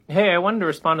Hey, I wanted to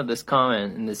respond to this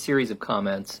comment in this series of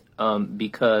comments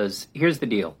because here's the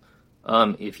deal.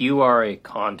 If you are a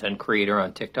content creator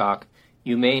on TikTok,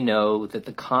 you may know that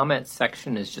the comment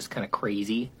section is just kind of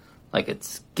crazy. Like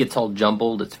it gets all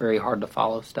jumbled. It's very hard to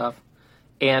follow stuff.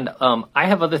 And I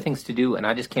have other things to do, and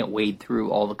I just can't wade through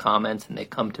all the comments, and they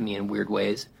come to me in weird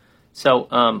ways. So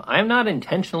I'm not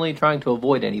intentionally trying to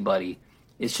avoid anybody.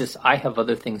 It's just I have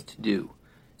other things to do.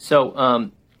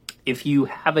 So if you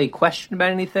have a question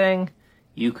about anything,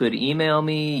 you could email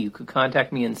me, you could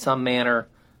contact me in some manner,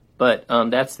 but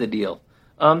that's the deal.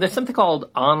 There's something called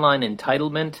online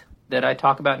entitlement that I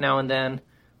talk about now and then,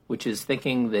 which is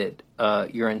thinking that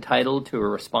you're entitled to a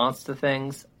response to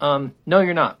things. No,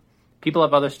 you're not. People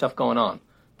have other stuff going on.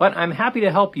 But I'm happy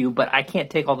to help you, but I can't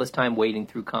take all this time wading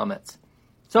through comments.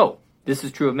 So, this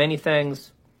is true of many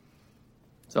things,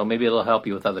 so maybe it'll help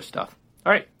you with other stuff.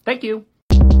 All right, thank you.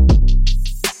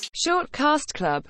 Shortcast Club